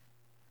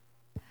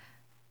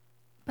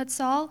But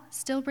Saul,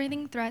 still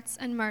breathing threats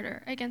and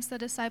murder against the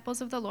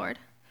disciples of the Lord,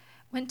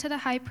 went to the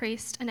high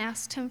priest and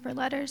asked him for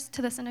letters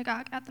to the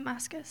synagogue at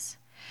Damascus,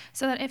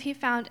 so that if he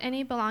found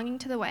any belonging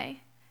to the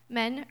way,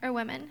 men or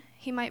women,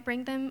 he might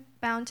bring them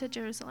bound to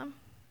Jerusalem.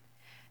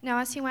 Now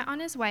as he went on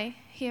his way,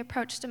 he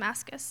approached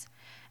Damascus,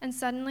 and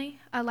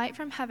suddenly a light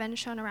from heaven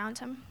shone around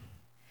him.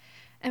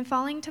 And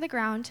falling to the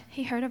ground,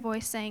 he heard a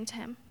voice saying to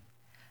him,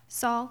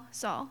 "Saul,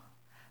 Saul,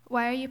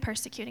 why are you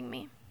persecuting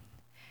me?"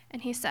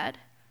 And he said,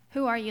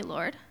 "Who are you,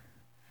 Lord?"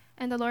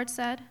 And the Lord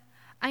said,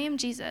 "I am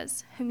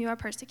Jesus, whom you are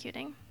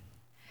persecuting."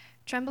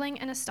 Trembling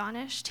and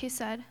astonished, he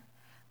said,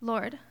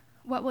 "Lord,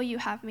 what will you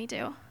have me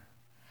do?"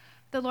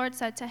 The Lord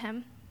said to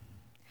him,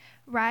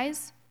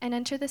 "Rise and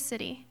enter the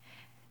city,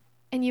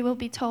 and you will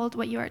be told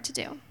what you are to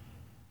do."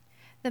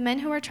 The men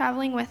who were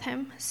traveling with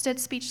him stood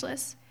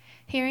speechless,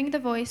 hearing the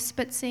voice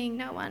but seeing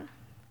no one.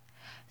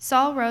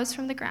 Saul rose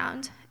from the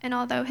ground, and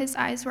although his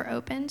eyes were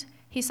opened,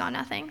 he saw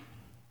nothing.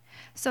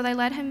 So they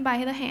led him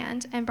by the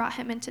hand and brought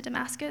him into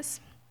Damascus.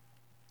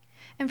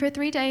 And for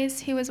 3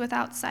 days he was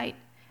without sight,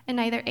 and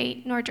neither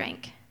ate nor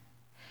drank.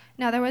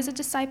 Now there was a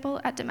disciple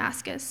at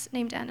Damascus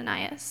named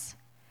Ananias.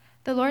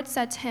 The Lord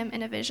said to him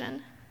in a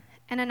vision,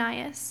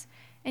 "Ananias,"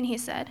 and he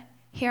said,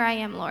 "Here I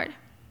am, Lord."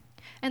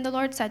 And the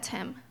Lord said to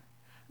him,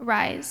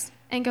 "Rise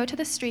and go to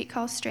the street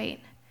called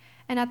Straight,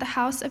 and at the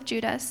house of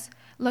Judas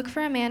look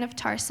for a man of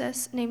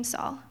Tarsus named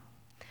Saul.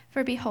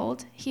 For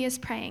behold, he is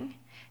praying,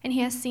 and he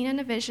has seen in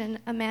a vision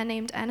a man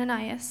named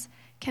Ananias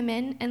come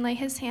in and lay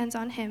his hands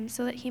on him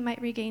so that he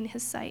might regain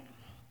his sight."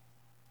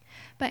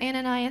 But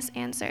Ananias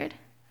answered,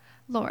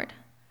 "Lord,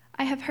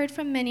 I have heard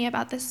from many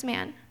about this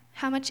man,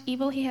 how much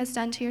evil he has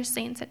done to your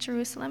saints at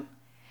Jerusalem.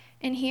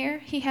 And here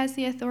he has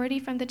the authority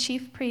from the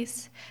chief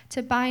priests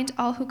to bind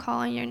all who call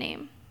on your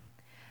name."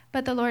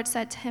 But the Lord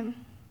said to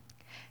him,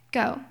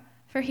 "Go,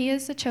 for he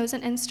is the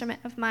chosen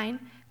instrument of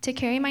mine to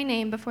carry my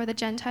name before the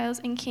Gentiles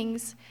and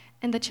kings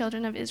and the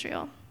children of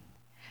Israel.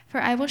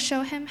 For I will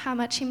show him how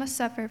much he must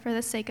suffer for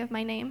the sake of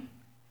my name."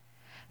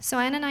 So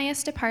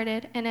Ananias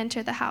departed and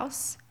entered the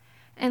house,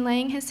 and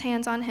laying his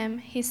hands on him,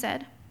 he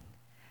said,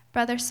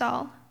 "Brother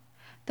Saul,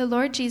 the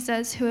Lord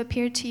Jesus, who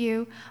appeared to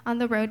you on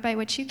the road by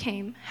which you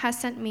came, has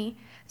sent me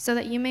so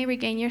that you may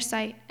regain your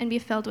sight and be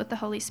filled with the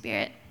Holy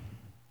Spirit."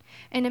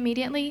 And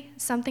immediately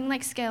something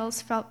like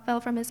scales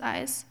fell from his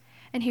eyes,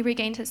 and he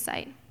regained his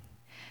sight.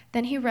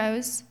 Then he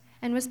rose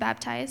and was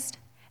baptized,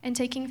 and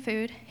taking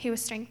food, he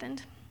was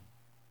strengthened.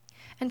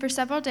 And for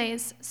several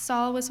days,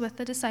 Saul was with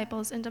the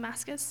disciples in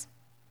Damascus.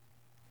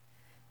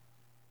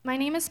 My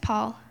name is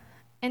Paul,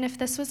 and if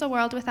this was a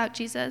world without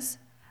Jesus,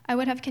 I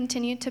would have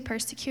continued to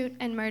persecute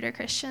and murder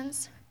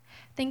Christians,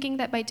 thinking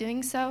that by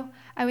doing so,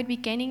 I would be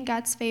gaining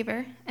God's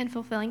favor and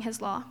fulfilling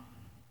his law.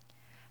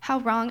 How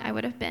wrong I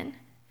would have been.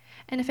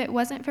 And if it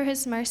wasn't for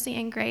his mercy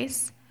and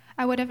grace,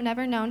 I would have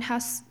never known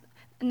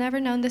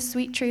the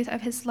sweet truth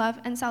of his love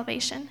and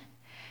salvation,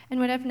 and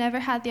would have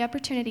never had the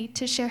opportunity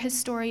to share his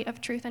story of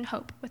truth and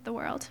hope with the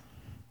world.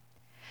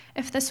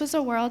 If this was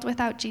a world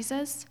without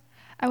Jesus,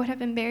 I would have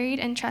been buried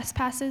in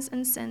trespasses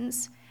and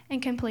sins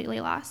and completely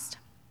lost.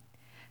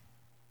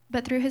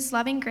 But through his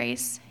loving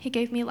grace, he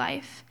gave me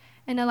life,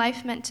 and a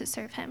life meant to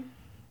serve him.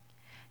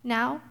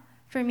 Now,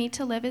 for me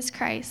to live is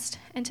Christ,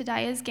 and to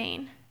die is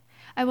gain.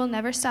 I will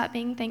never stop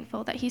being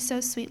thankful that he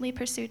so sweetly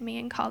pursued me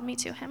and called me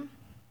to him.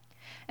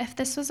 If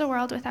this was a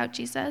world without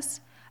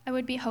Jesus, I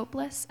would be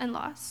hopeless and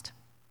lost.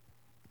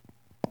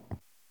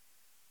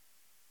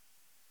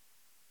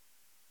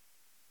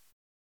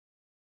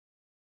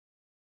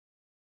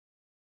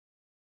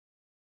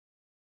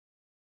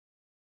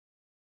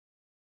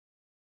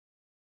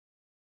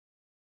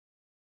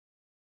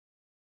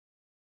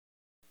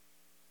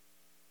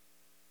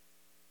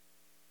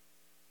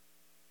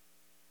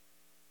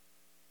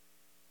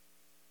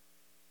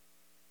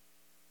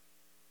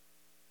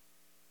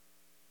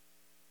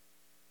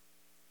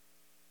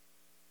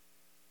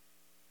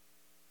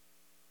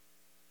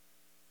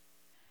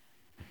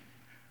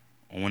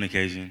 On one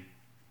occasion,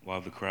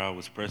 while the crowd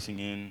was pressing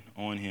in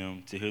on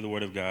him to hear the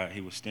word of God,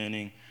 he was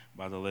standing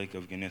by the lake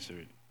of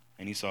Gennesaret,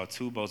 and he saw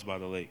 2 boats by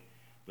the lake,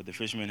 but the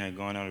fishermen had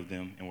gone out of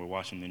them and were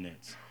washing their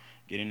nets.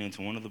 Getting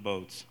into one of the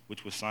boats,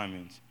 which was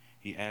Simon's,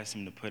 he asked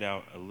him to put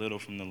out a little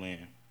from the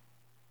land,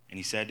 and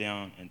he sat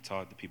down and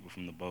taught the people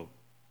from the boat.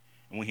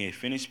 And when he had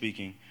finished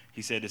speaking,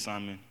 he said to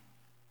Simon,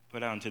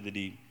 "Put out into the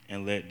deep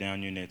and let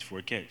down your nets for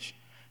a catch."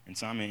 And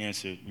Simon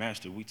answered,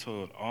 "Master, we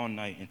toiled all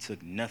night and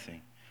took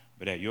nothing,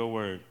 but at your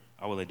word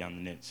I will let down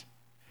the nets."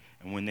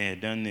 And when they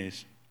had done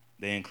this,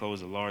 they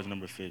enclosed a large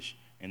number of fish,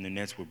 and their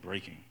nets were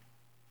breaking.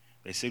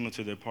 They signaled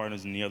to their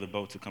partners in the other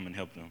boat to come and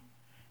help them.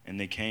 And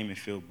they came and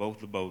filled both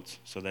the boats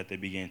so that they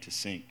began to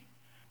sink.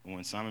 And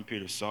when Simon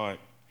Peter saw it,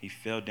 he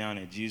fell down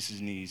at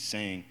Jesus' knees,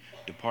 saying,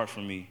 "Depart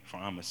from me, for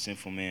I am a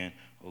sinful man,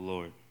 O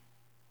Lord."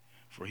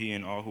 For he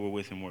and all who were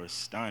with him were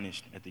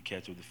astonished at the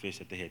catch of the fish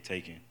that they had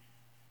taken.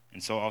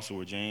 And so also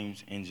were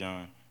James and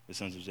John, the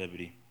sons of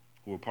Zebedee,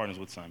 who were partners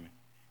with Simon.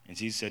 And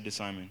Jesus said to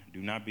Simon,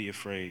 "Do not be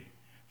afraid.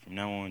 From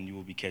now on you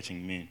will be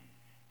catching men."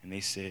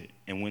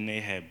 And when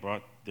they had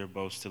brought their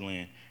boats to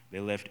land, they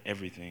left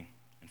everything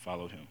and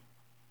followed him.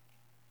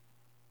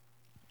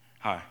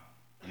 Hi,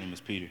 my name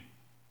is Peter.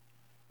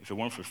 If it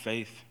weren't for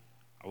faith,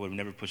 I would have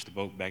never pushed the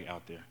boat back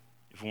out there.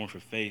 If it weren't for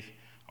faith,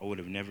 I would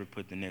have never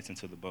put the nets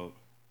into the boat.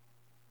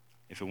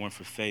 If it weren't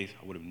for faith,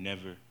 I would have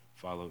never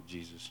followed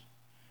Jesus.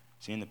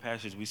 See, in the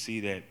passage, we see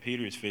that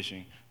Peter is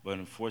fishing, but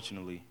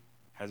unfortunately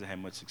hasn't had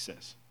much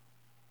success.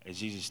 As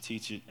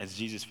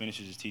Jesus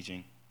finishes his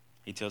teaching,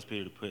 he tells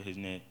Peter to put his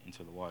net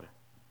into the water.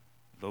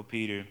 Though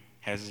Peter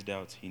has his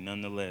doubts, he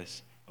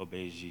nonetheless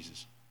obeys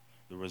Jesus.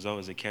 The result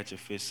is a catch of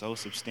fish so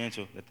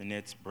substantial that the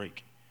nets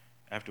break.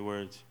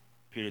 Afterwards,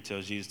 Peter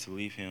tells Jesus to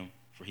leave him,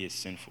 for he is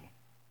sinful.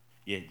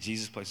 Yet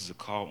Jesus places a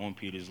call on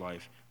Peter's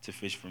life to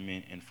fish for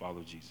men and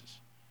follow Jesus.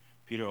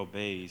 Peter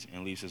obeys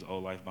and leaves his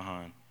old life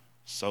behind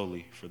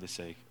solely for the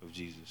sake of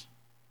Jesus.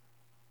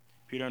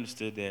 Peter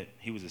understood that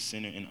he was a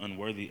sinner and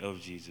unworthy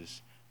of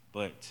Jesus,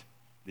 but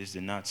this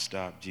did not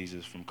stop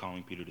Jesus from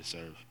calling Peter to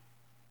serve.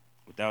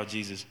 Without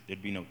Jesus,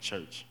 there'd be no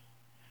church,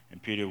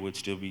 and Peter would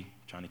still be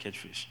trying to catch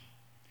fish.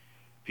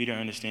 Peter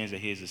understands that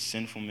he is a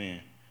sinful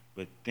man,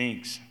 but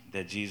thinks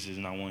that Jesus does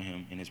not want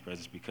him in his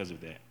presence because of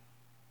that.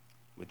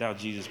 Without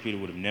Jesus, Peter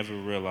would have never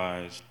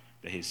realized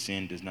that his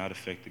sin does not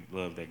affect the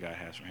love that God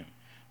has for him.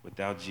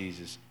 Without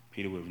Jesus,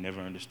 Peter would have never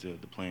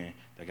understood the plan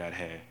that God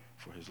had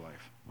for his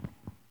life.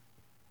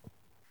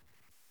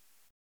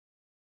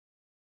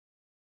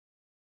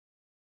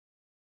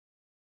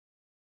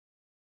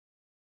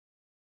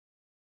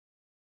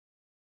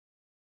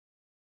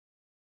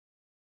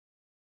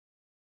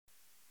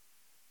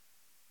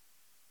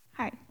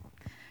 Hi,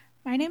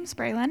 my name's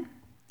Braylon,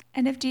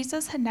 and if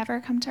Jesus had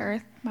never come to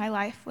earth, my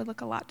life would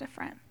look a lot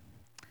different.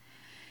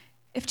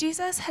 If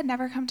Jesus had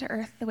never come to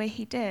earth the way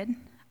he did,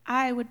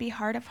 I would be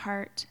hard of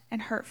heart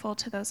and hurtful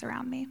to those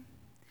around me.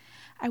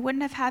 I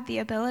wouldn't have had the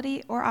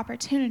ability or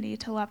opportunity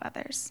to love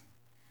others.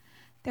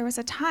 There was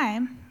a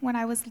time when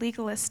I was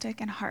legalistic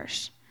and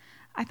harsh.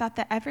 I thought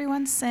that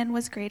everyone's sin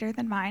was greater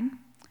than mine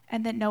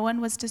and that no one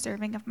was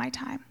deserving of my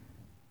time.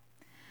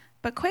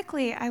 But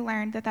quickly, I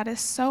learned that that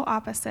is so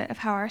opposite of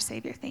how our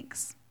Savior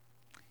thinks.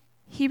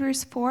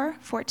 Hebrews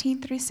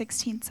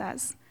 4:14-16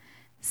 says,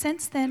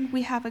 "Since then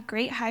we have a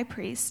great high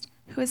priest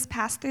who has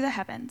passed through the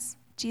heavens,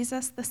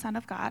 Jesus, the Son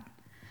of God.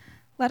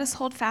 Let us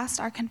hold fast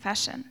our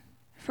confession,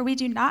 for we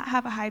do not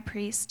have a high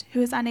priest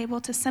who is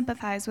unable to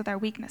sympathize with our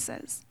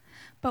weaknesses,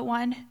 but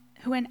one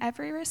who in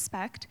every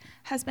respect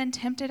has been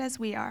tempted as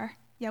we are,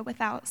 yet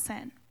without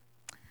sin.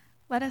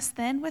 Let us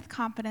then with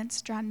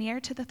confidence draw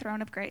near to the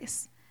throne of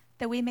grace,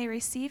 that we may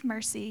receive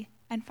mercy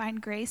and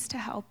find grace to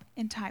help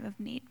in time of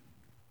need."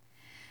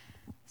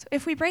 So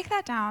if we break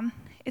that down,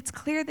 it's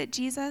clear that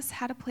Jesus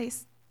had a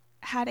place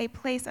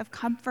of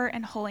comfort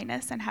and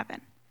holiness in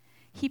heaven.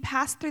 He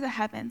passed through the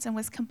heavens and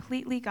was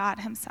completely God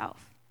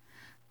himself.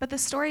 But the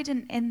story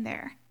didn't end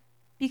there,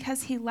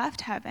 because he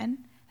left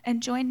heaven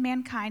and joined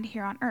mankind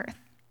here on earth,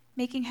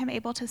 making him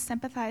able to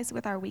sympathize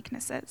with our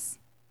weaknesses.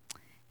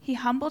 He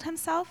humbled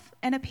himself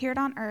and appeared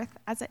on earth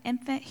as an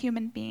infant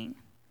human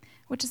being,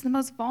 which is the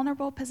most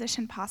vulnerable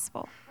position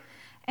possible.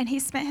 And he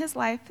spent his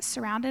life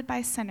surrounded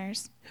by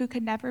sinners who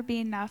could never be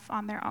enough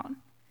on their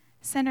own,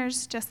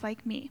 sinners just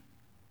like me.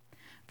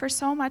 For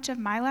so much of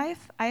my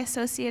life, I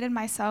associated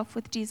myself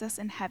with Jesus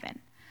in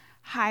heaven,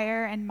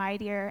 higher and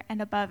mightier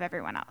and above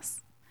everyone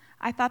else.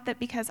 I thought that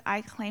because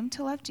I claimed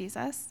to love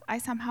Jesus, I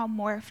somehow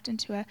morphed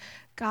into a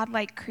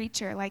godlike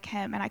creature like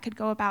him, and I could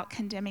go about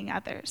condemning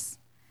others.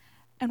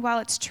 And while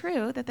it's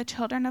true that the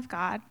children of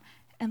God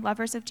and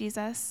lovers of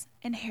Jesus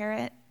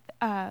inherit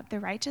the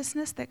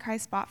righteousness that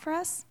Christ bought for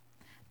us,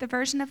 the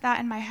version of that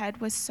in my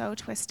head was so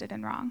twisted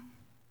and wrong.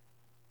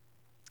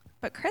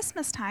 But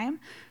Christmas time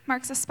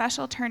marks a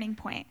special turning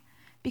point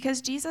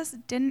because Jesus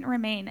didn't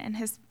remain in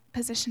his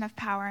position of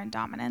power and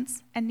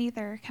dominance, and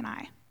neither can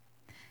I.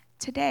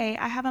 Today,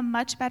 I have a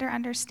much better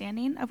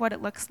understanding of what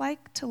it looks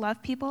like to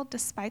love people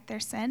despite their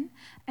sin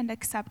and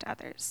accept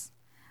others.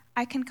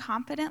 I can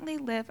confidently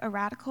live a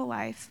radical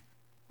life,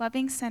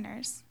 loving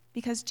sinners,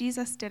 because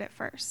Jesus did it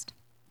first.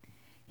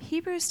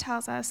 Hebrews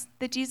tells us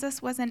that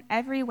Jesus was in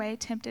every way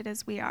tempted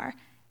as we are,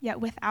 yet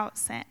without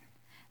sin.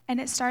 And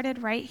it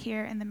started right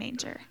here in the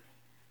manger.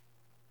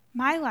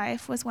 My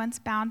life was once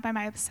bound by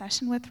my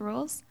obsession with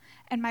rules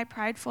and my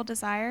prideful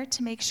desire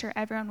to make sure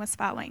everyone was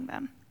following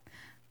them.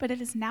 But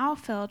it is now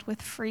filled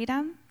with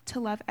freedom to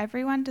love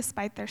everyone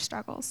despite their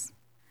struggles.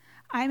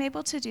 I am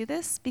able to do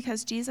this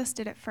because Jesus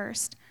did it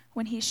first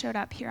when he showed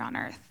up here on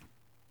earth.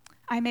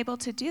 I'm able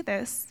to do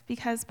this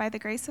because, by the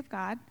grace of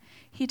God,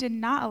 he did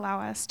not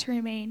allow us to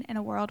remain in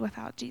a world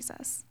without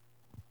Jesus.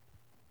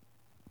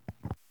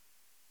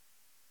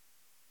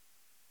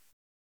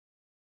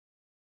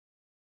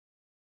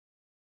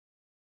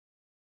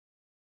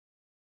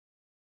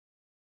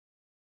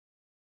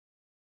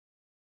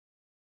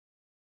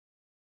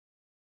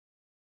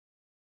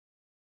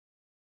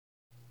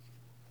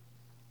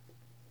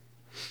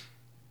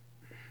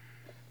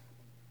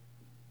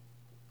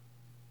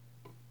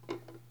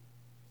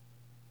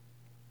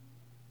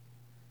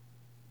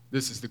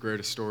 This is the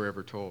greatest story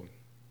ever told.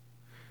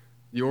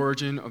 The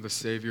origin of the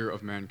Savior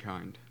of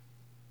mankind.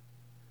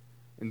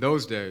 In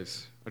those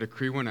days, a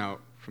decree went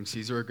out from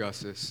Caesar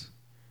Augustus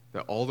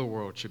that all the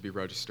world should be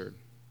registered.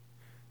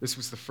 This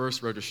was the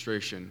first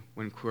registration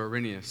when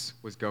Quirinius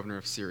was governor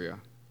of Syria,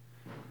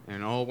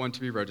 and all went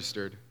to be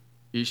registered,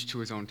 each to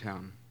his own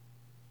town.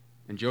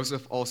 And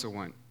Joseph also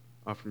went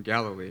up from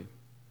Galilee,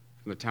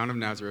 from the town of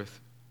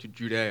Nazareth to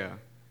Judea,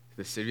 to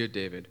the city of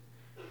David,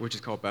 which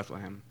is called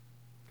Bethlehem,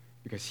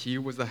 because he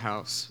was the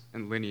house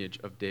and lineage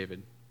of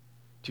David,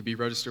 to be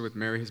registered with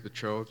Mary his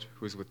betrothed,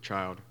 who was with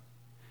child.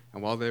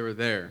 And while they were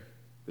there,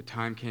 the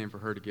time came for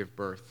her to give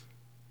birth.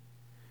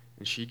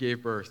 And she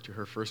gave birth to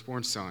her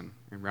firstborn son,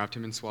 and wrapped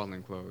him in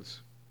swaddling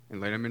clothes, and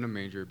laid him in a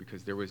manger,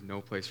 because there was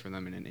no place for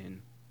them in an inn.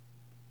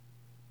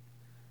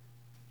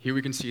 Here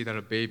we can see that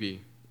a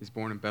baby is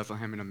born in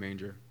Bethlehem in a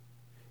manger.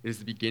 It is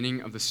the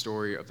beginning of the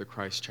story of the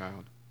Christ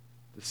child,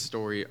 the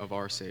story of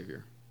our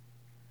Savior.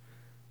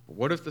 But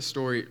what if the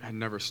story had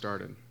never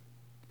started?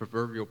 The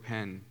proverbial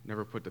pen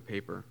never put to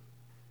paper.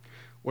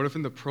 What if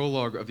in the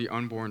prologue of the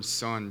unborn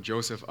son,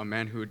 Joseph, a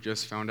man who had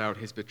just found out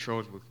his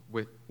betrothed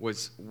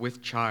was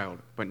with child,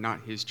 but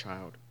not his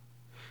child,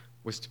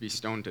 was to be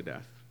stoned to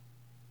death?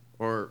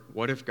 Or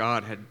what if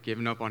God had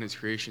given up on his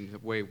creation the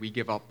way we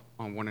give up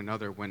on one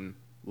another when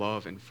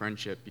love and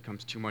friendship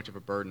becomes too much of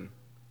a burden?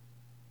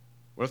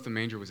 What if the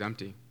manger was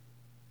empty?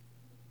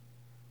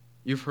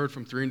 You've heard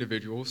from 3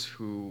 individuals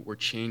who were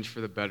changed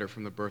for the better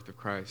from the birth of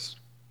Christ.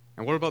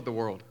 And what about the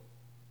world?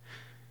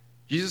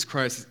 Jesus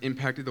Christ has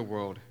impacted the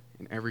world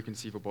in every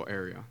conceivable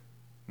area: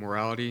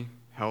 morality,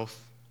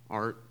 health,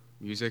 art,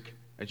 music,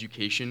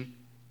 education,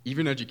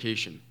 even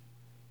education.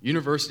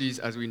 Universities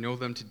as we know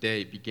them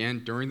today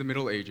began during the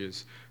Middle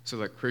Ages so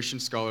that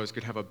Christian scholars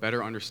could have a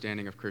better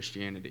understanding of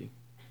Christianity.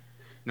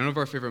 None of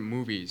our favorite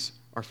movies,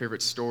 our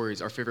favorite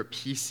stories, our favorite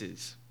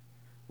pieces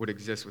would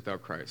exist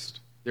without Christ.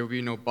 There would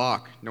be no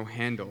Bach, no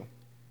Handel.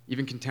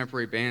 Even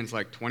contemporary bands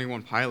like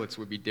 21 Pilots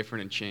would be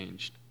different and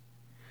changed.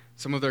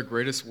 Some of their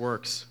greatest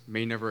works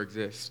may never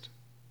exist.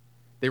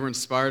 They were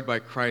inspired by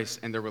Christ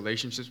and their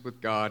relationships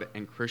with God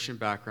and Christian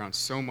backgrounds,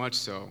 so much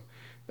so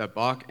that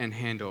Bach and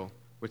Handel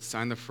would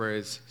sign the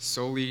phrase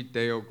Soli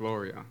Deo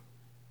Gloria,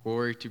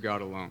 glory to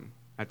God alone,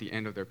 at the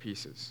end of their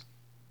pieces.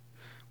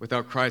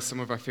 Without Christ, some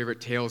of our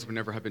favorite tales would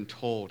never have been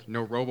told.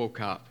 No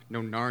RoboCop,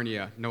 no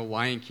Narnia, no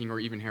Lion King, or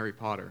even Harry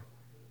Potter.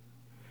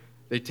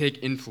 They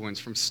take influence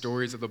from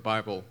stories of the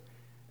Bible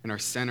and are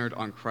centered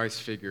on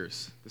Christ's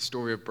figures, the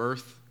story of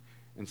birth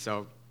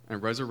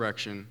and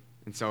resurrection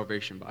and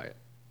salvation by it.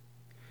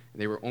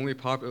 And they were only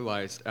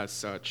popularized as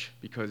such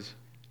because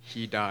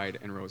he died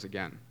and rose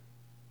again.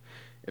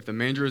 If the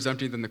manger is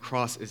empty, then the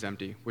cross is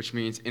empty, which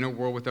means in a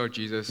world without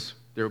Jesus,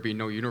 there will be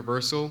no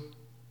universal,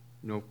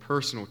 no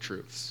personal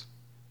truths,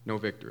 no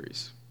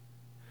victories.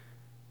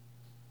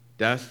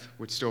 Death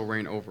would still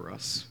reign over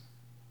us.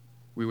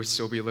 We would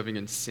still be living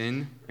in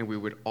sin, and we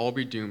would all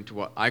be doomed to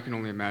what I can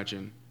only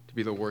imagine to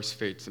be the worst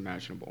fates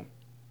imaginable.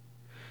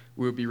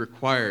 We would be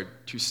required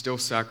to still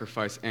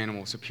sacrifice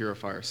animals to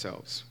purify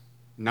ourselves.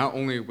 Not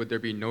only would there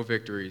be no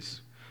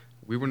victories,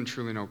 we wouldn't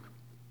truly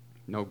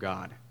know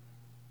God.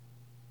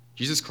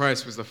 Jesus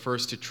Christ was the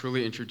first to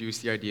truly introduce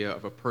the idea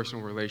of a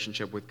personal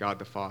relationship with God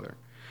the Father,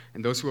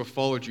 and those who have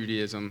followed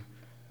Judaism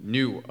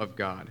knew of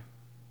God.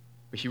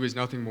 But he was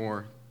nothing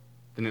more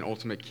than an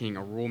ultimate king,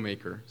 a rule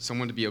maker,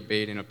 someone to be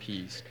obeyed and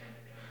appeased.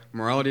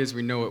 Morality as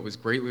we know it was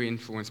greatly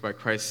influenced by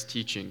Christ's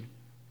teaching: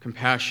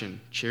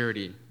 compassion,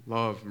 charity,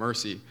 love,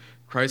 mercy.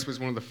 Christ was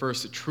one of the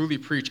first to truly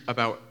preach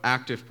about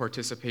active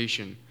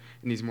participation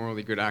in these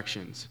morally good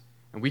actions.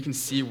 And we can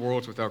see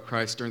worlds without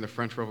Christ during the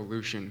French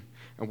Revolution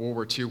and World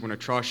War II, when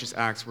atrocious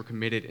acts were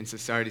committed in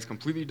societies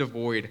completely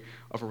devoid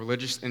of a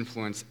religious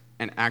influence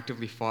and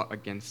actively fought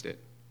against it.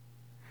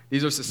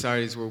 These are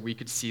societies where we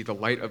could see the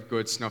light of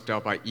good snuffed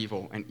out by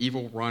evil, and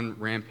evil run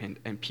rampant,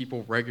 and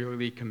people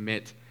regularly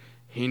commit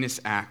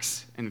heinous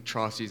acts and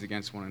atrocities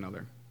against one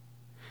another.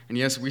 And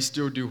yes, we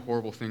still do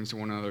horrible things to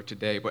one another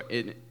today, but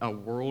in a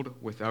world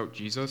without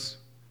Jesus,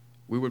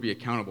 we would be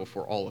accountable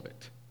for all of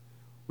it.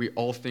 We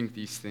all think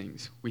these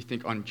things. We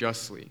think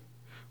unjustly.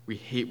 We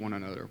hate one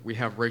another. We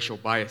have racial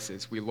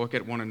biases. We look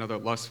at one another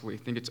lustfully,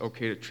 think it's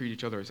okay to treat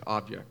each other as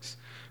objects.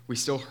 We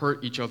still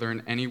hurt each other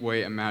in any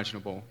way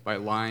imaginable by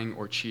lying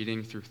or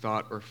cheating through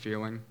thought or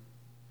feeling.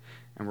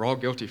 And we're all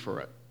guilty for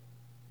it.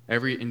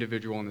 Every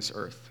individual on this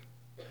earth.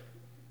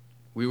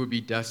 We would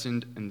be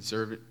destined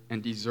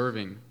and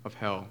deserving of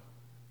hell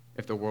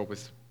if the world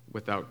was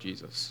without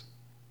Jesus.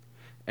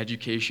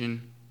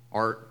 Education,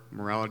 art,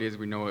 morality as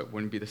we know it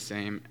wouldn't be the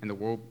same, and the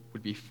world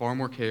would be far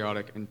more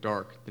chaotic and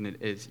dark than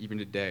it is even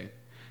today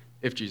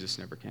if Jesus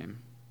never came.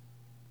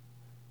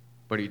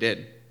 But he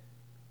did.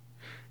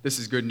 This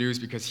is good news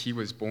because he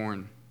was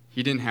born.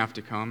 He didn't have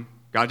to come.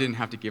 God didn't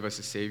have to give us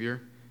a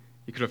Savior.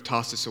 He could have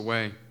tossed us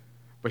away,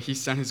 but he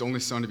sent his only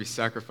Son to be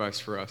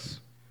sacrificed for us.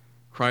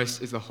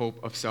 Christ is the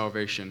hope of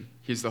salvation.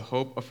 He is the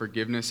hope of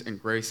forgiveness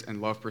and grace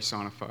and love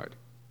personified.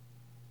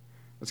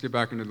 Let's get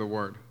back into the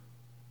Word.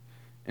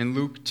 In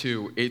Luke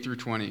 2, 8 through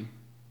 20,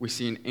 we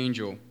see an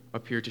angel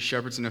appear to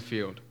shepherds in a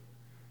field.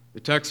 The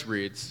text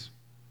reads,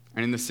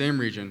 "And in the same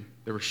region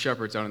there were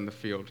shepherds out in the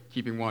field,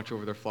 keeping watch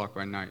over their flock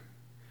by night.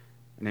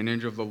 And an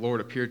angel of the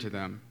Lord appeared to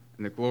them,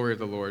 and the glory of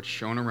the Lord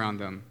shone around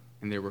them,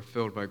 and they were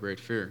filled by great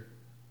fear.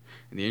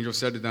 And the angel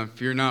said to them,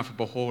 'Fear not, for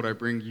behold, I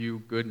bring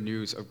you good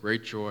news of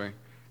great joy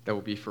that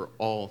will be for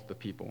all the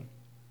people.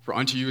 For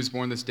unto you is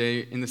born this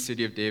day in the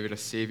city of David a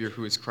Savior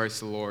who is Christ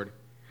the Lord.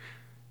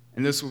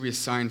 And this will be a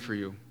sign for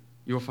you.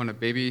 You will find a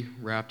baby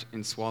wrapped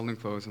in swaddling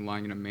clothes and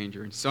lying in a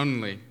manger.' And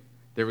suddenly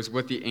there was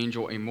with the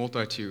angel a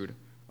multitude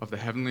of the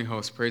heavenly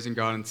host, praising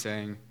God and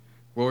saying,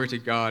 'Glory to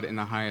God in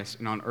the highest,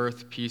 and on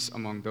earth peace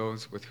among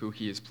those with whom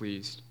he is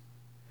pleased.'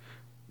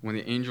 When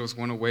the angels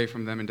went away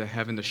from them into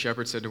heaven, the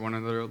shepherds said to one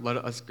another, 'Let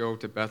us go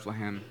to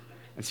Bethlehem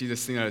and see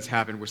this thing that has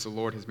happened, which the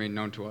Lord has made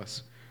known to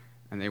us.'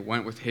 And they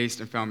went with haste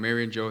and found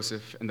Mary and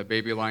Joseph and the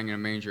baby lying in a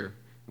manger.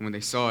 And when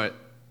they saw it,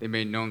 they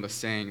made known the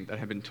saying that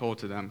had been told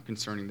to them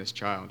concerning this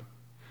child.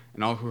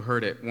 And all who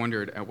heard it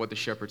wondered at what the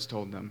shepherds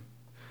told them.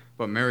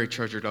 But Mary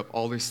treasured up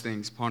all these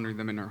things, pondering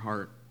them in her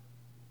heart.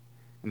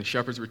 And the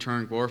shepherds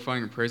returned,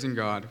 glorifying and praising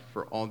God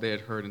for all they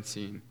had heard and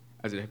seen,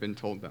 as it had been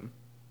told them."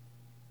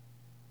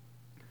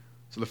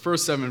 So the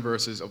first 7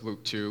 verses of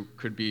Luke 2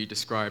 could be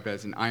described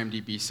as an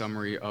IMDb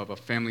summary of a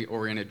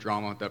family-oriented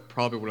drama that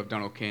probably would have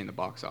done okay in the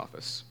box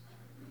office.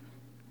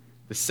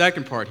 The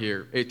second part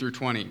here, 8 through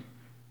 20,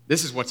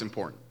 this is what's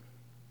important.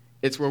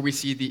 It's where we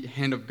see the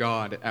hand of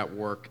God at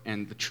work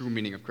and the true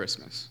meaning of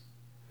Christmas.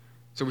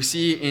 So we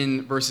see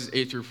in verses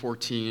 8 through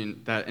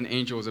 14 that an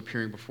angel is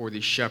appearing before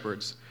these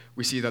shepherds.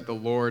 We see that the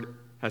Lord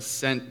has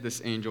sent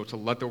this angel to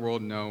let the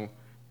world know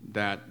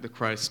that the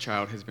Christ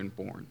child has been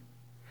born.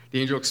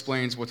 The angel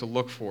explains what to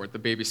look for, the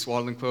baby's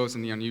swaddling clothes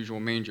and the unusual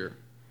manger,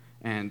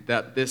 and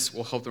that this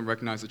will help them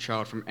recognize the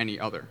child from any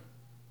other.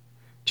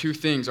 2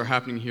 things are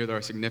happening here that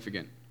are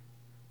significant: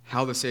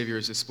 how the Savior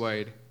is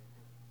displayed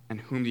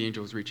and whom the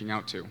angel is reaching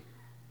out to.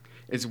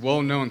 It's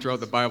well known throughout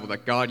the Bible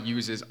that God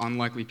uses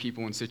unlikely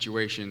people in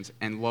situations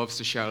and loves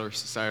to shatter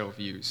societal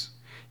views.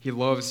 He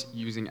loves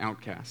using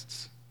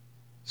outcasts.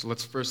 So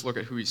let's first look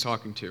at who he's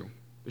talking to: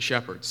 the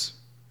shepherds.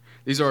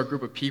 These are a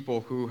group of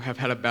people who have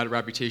had a bad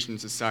reputation in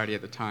society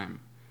at the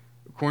time.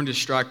 According to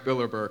Strack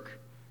Billerberg,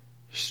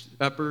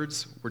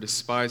 shepherds were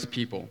despised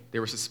people. They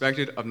were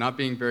suspected of not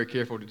being very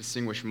careful to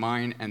distinguish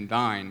mine and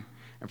thine,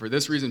 and for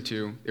this reason,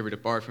 too, they were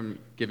debarred from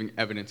giving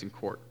evidence in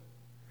court.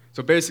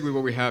 So basically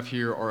what we have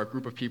here are a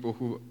group of people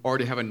who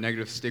already have a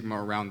negative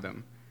stigma around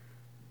them.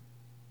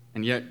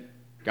 And yet,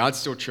 God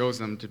still chose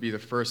them to be the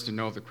first to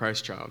know of the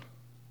Christ child.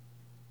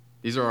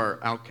 These are our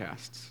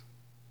outcasts.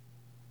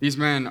 These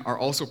men are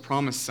also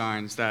promised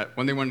signs that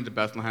when they went into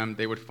Bethlehem,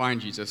 they would find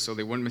Jesus so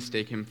they wouldn't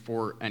mistake him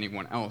for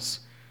anyone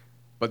else.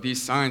 But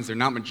these signs, they're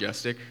not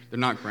majestic, they're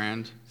not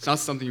grand. It's not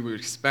something you would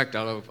expect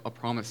out of a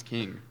promised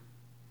king.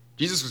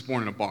 Jesus was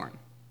born in a barn.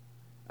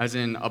 As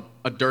in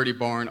a dirty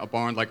barn, a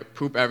barn like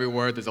poop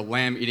everywhere, there's a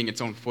lamb eating its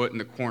own foot in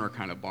the corner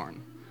kind of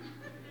barn.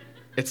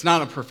 It's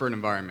not a preferred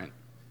environment.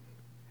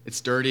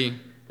 It's dirty,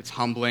 it's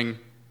humbling,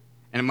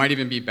 and it might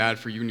even be bad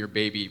for you and your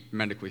baby,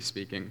 medically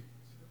speaking.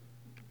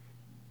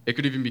 It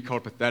could even be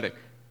called pathetic.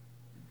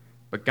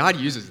 But God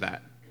uses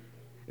that.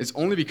 It's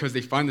only because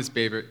they find this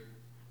baby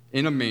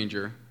in a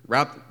manger,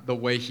 wrapped the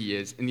way he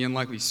is, in the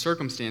unlikely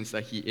circumstance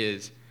that he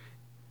is,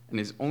 and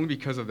it's only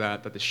because of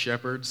that that the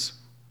shepherds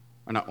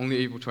are not only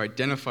able to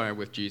identify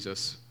with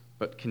Jesus,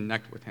 but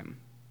connect with him.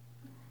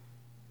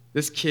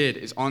 This kid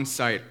is on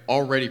site,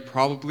 already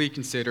probably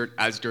considered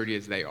as dirty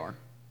as they are.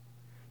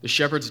 The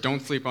shepherds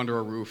don't sleep under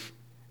a roof,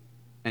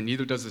 and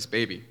neither does this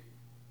baby.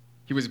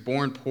 He was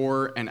born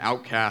poor and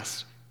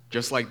outcast,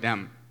 just like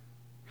them.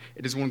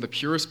 It is one of the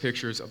purest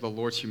pictures of the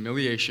Lord's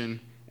humiliation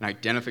and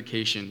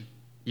identification,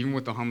 even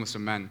with the humblest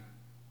of men.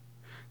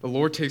 The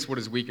Lord takes what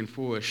is weak and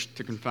foolish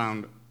to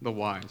confound the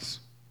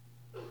wise.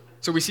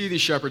 So we see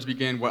these shepherds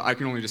begin what I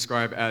can only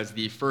describe as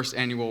the first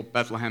annual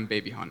Bethlehem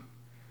baby hunt.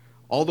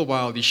 All the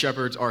while, these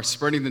shepherds are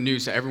spreading the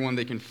news to everyone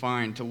they can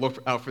find to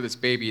look out for this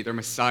baby, their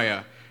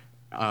Messiah,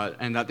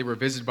 and that they were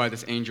visited by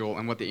this angel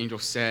and what the angel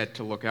said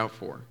to look out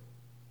for.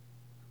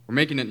 We're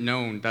making it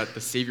known that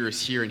the Savior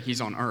is here and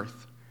he's on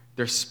earth.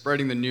 They're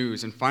spreading the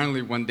news, and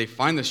finally, when they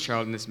find this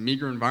child in this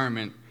meager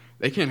environment,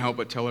 they can't help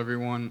but tell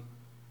everyone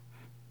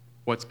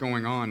what's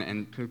going on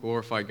and to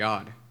glorify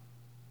God.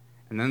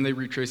 And then they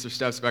retrace their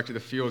steps back to the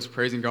fields,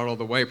 praising God all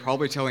the way,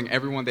 probably telling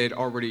everyone they had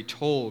already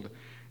told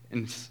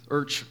in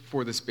search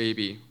for this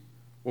baby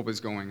what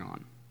was going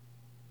on.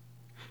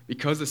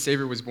 Because the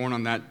Savior was born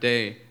on that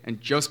day,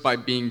 and just by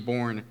being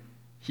born,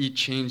 he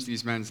changed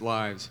these men's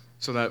lives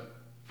so that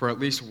for at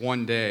least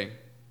one day,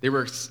 they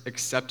were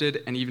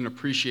accepted and even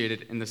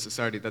appreciated in the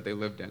society that they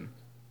lived in.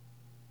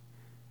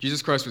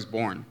 Jesus Christ was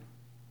born,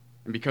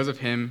 and because of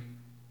him,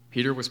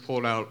 Peter was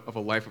pulled out of a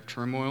life of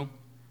turmoil,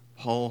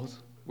 Paul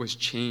was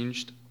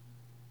changed,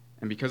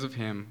 and because of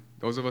him,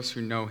 those of us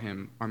who know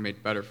him are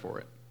made better for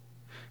it.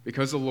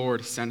 Because the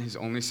Lord sent his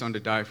only Son to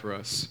die for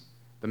us,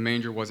 the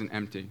manger wasn't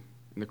empty,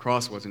 and the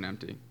cross wasn't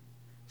empty.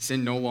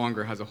 Sin no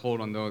longer has a hold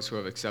on those who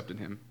have accepted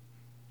him.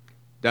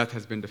 Death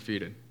has been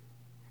defeated,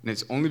 and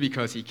it's only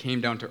because he came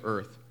down to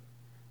earth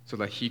so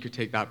that he could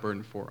take that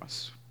burden for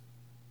us.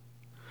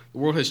 The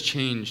world has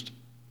changed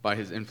by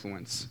his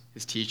influence,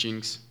 his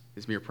teachings,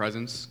 his mere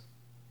presence.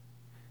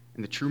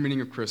 And the true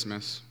meaning of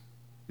Christmas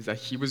is that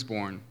he was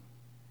born,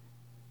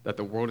 that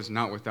the world is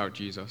not without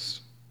Jesus,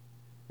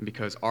 and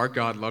because our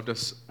God loved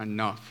us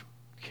enough,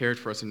 cared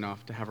for us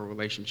enough to have a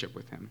relationship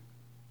with him.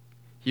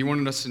 He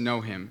wanted us to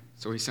know him,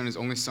 so he sent his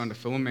only son to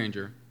fill a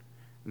manger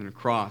and then a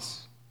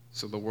cross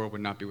so the world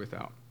would not be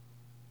without.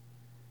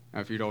 Now,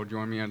 if you'd all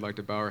join me, I'd like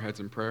to bow our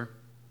heads in prayer.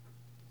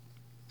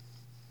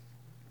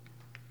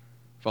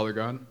 Father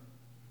God,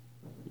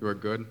 you are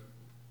good, and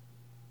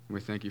we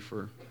thank you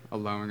for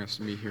allowing us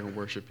to meet here and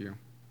worship you.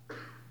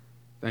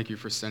 Thank you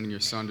for sending your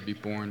Son to be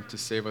born, to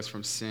save us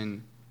from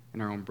sin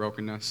and our own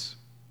brokenness,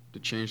 to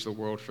change the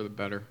world for the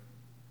better.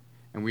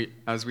 And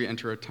as we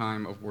enter a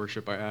time of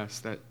worship, I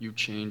ask that you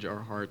change our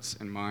hearts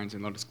and minds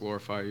and let us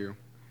glorify you.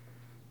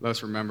 Let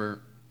us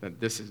remember that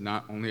this is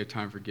not only a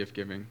time for gift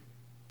giving,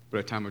 but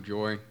a time of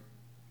joy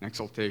and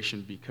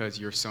exaltation because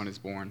your Son is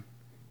born.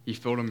 He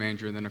filled a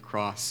manger and then a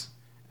cross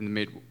and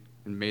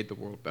made the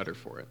world better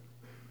for it.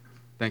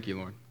 Thank you,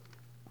 Lord.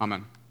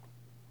 Amen.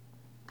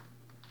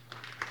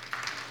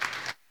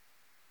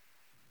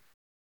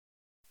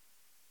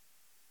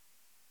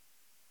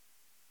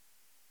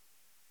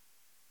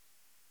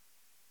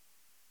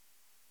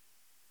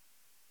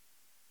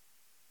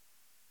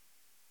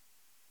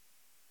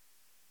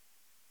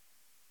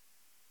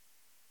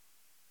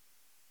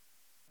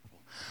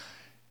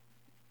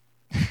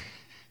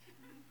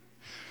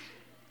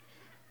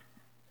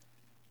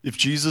 If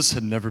Jesus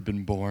had never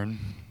been born,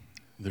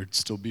 there'd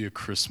still be a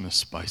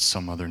Christmas by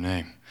some other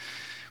name.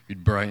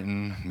 We'd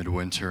brighten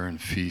midwinter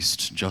and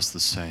feast just the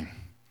same,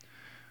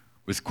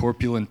 with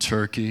corpulent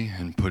turkey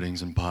and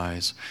puddings and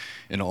pies,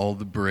 and all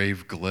the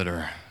brave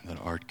glitter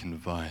that art can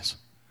devise.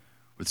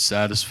 With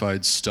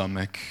satisfied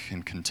stomach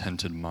and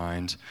contented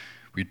mind,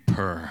 we'd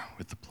purr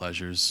with the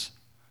pleasures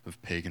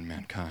of pagan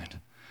mankind.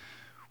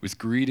 With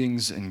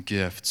greetings and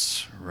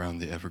gifts around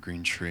the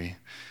evergreen tree,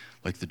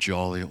 like the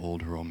jolly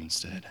old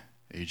Romans did,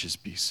 ages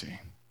BC.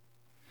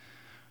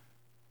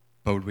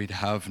 But we'd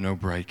have no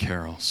bright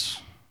carols,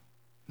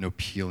 no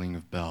pealing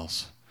of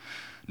bells,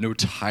 no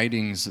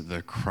tidings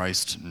that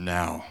Christ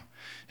now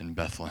in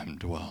Bethlehem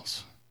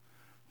dwells.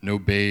 No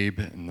babe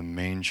in the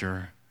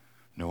manger,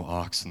 no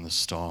ox in the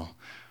stall,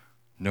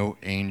 no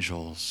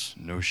angels,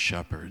 no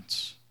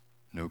shepherds,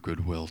 no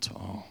goodwill to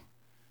all.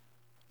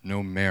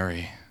 No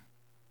Mary,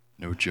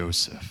 no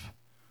Joseph,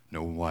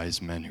 no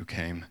wise men who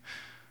came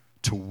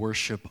to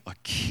worship a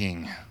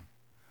king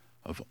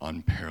of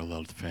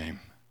unparalleled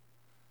fame.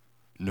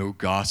 No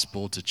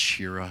gospel to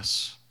cheer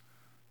us,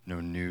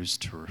 no news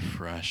to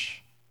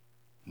refresh,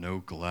 no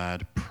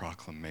glad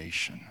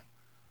proclamation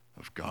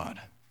of God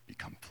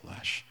become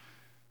flesh.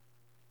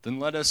 Then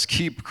let us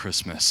keep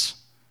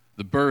Christmas,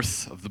 the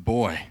birth of the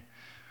boy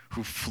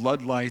who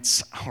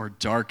floodlights our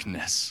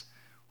darkness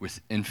with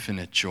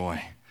infinite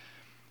joy.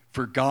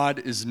 For God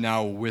is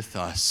now with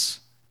us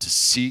to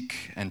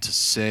seek and to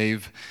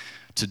save,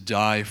 to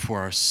die for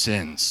our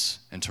sins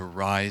and to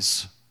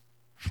rise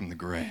from the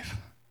grave,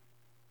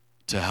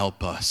 to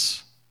help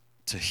us,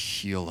 to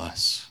heal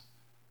us,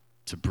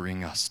 to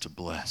bring us to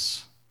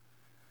bliss.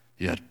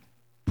 Yet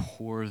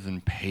poorer than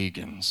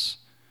pagans,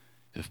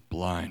 if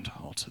blind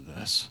all to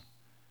this,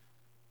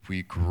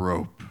 we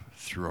grope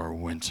through our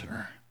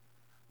winter,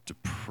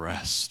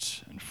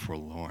 depressed and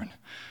forlorn,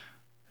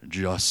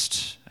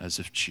 just as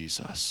if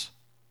Jesus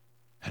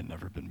had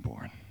never been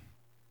born.